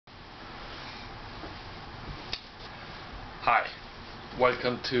Hi,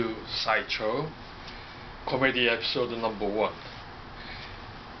 welcome to Sideshow Comedy episode number 1.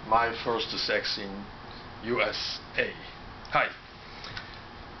 My first sex in USA. Hi,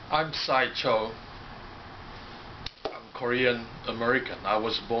 I'm Sideshow. I'm Korean American. I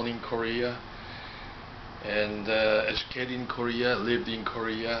was born in Korea and educated in Korea, lived in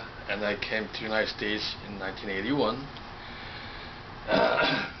Korea, and I came to the United States in 1981.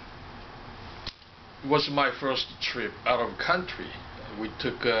 It was my first trip out of country. We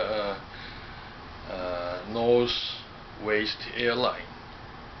took a Northwest airline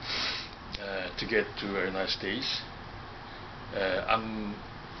to get to the United States. I'm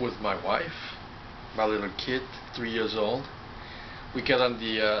with my wife, my little kid, 3 years old. We get on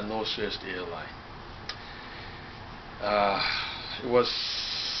the Northwest airline. I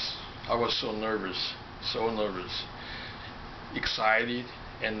was so nervous, excited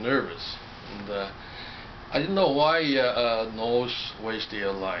and nervous. And I didn't know why Northwest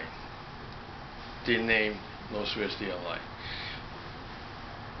airline. They named Northwest airline.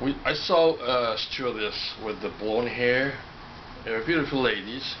 I saw a stewardess with the blonde hair, beautiful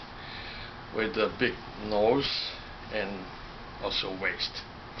ladies with a big nose and also waist.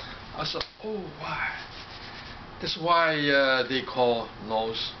 I thought, oh wow, that's why they call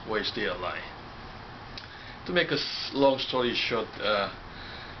Northwest airline. To make a long story short,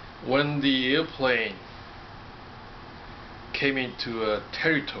 when the airplane came into a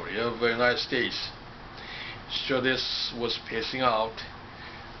territory of the United States, stewardess was passing out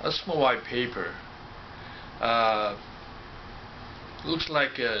a small white paper. Looks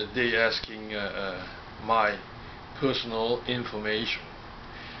like they asking my personal information.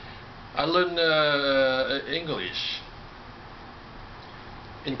 I learned English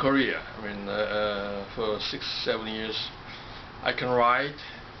in Korea. I mean, for 6-7 years, I can write.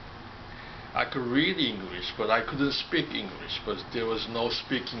 I could read English, but I couldn't speak English, but there was no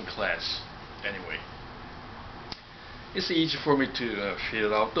speaking class anyway. It's easy for me to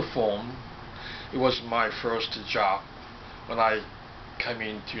fill out the form. It was my first job when I came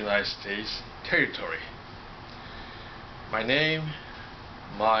into United States territory. My name,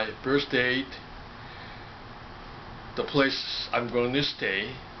 my birth date, the place I'm going to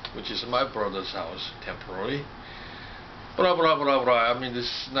stay, which is my brother's house temporarily. Blah blah blah blah. I mean,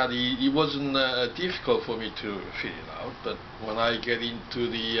 it wasn't difficult for me to fill it out. But when I get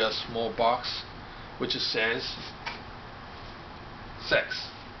into the small box, which says sex,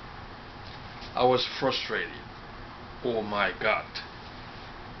 I was frustrated. Oh my God!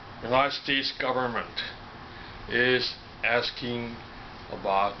 The United States government is asking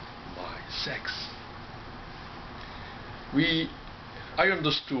about my sex. I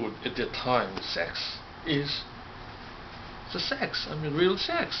understood at the time sex is the sex, I mean real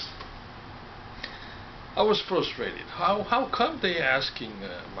sex. I was frustrated. How come they asking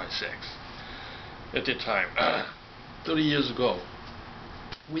my sex at the time? 30 years ago,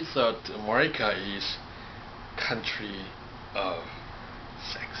 we thought America is country of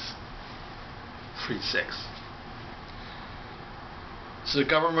sex, free sex. So the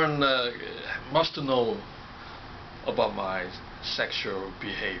government must know about my sexual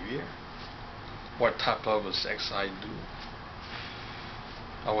behavior, what type of sex I do.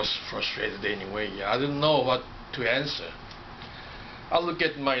 I was frustrated anyway. I didn't know what to answer. I look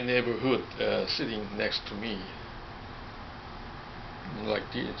at my neighborhood sitting next to me like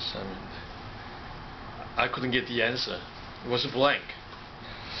this. I mean, I couldn't get the answer. It was blank.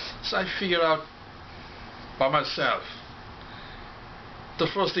 So I figured out by myself. The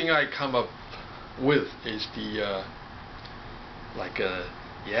first thing I come up with is the like a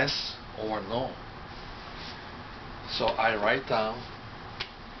yes or no. So I write down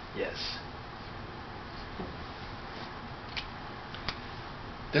yes.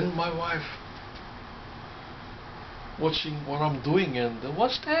 Then my wife watching what I'm doing and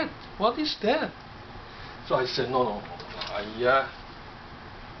what's that? What is that? So I said no.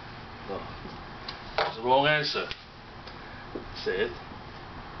 No. It's the wrong answer. Said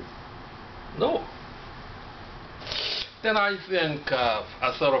no. Then I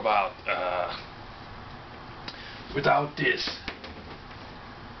thought about without this,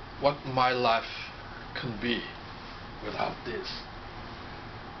 what my life can be without this.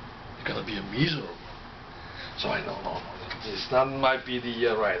 It's gonna be miserable. So I know, no, this might be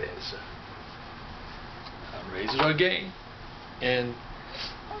the right answer. I raise it again, and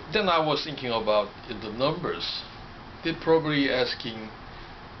then I was thinking about the numbers. They're probably asking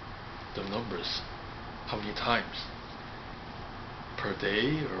the numbers, how many times per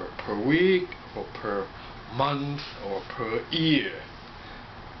day or per week or per month or per year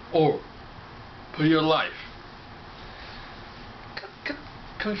or per your life.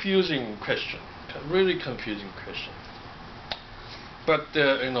 confusing question, really confusing question. But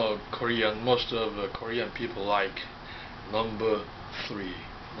Korean, most of Korean people like number 3,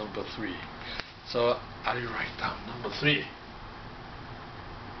 number 3. So I write down number 3.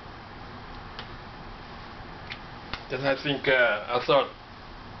 Then I think I thought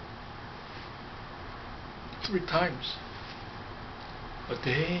 3 times a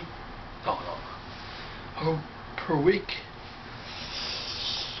day. No. Oh, per week.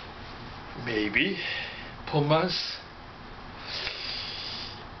 Maybe per month.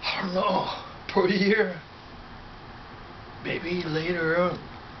 I don't know. Per year. Maybe later on.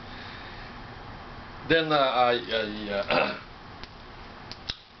 Then I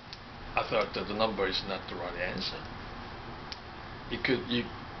thought that the number is not the right answer. You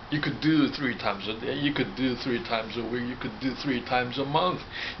could do 3 times a day. You could do 3 times a week. You could do 3 times a month.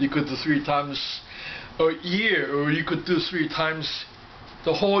 You could do 3 times a year, or you could do 3 times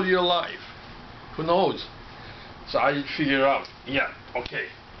the whole year life. Who knows? So I figured out. Yeah. Okay.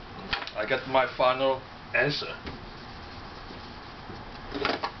 I got my final answer.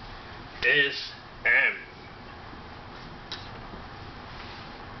 SM,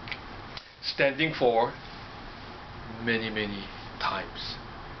 standing for many times.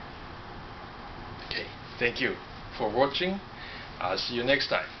 Okay, thank you for watching. I'll see you next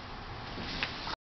time.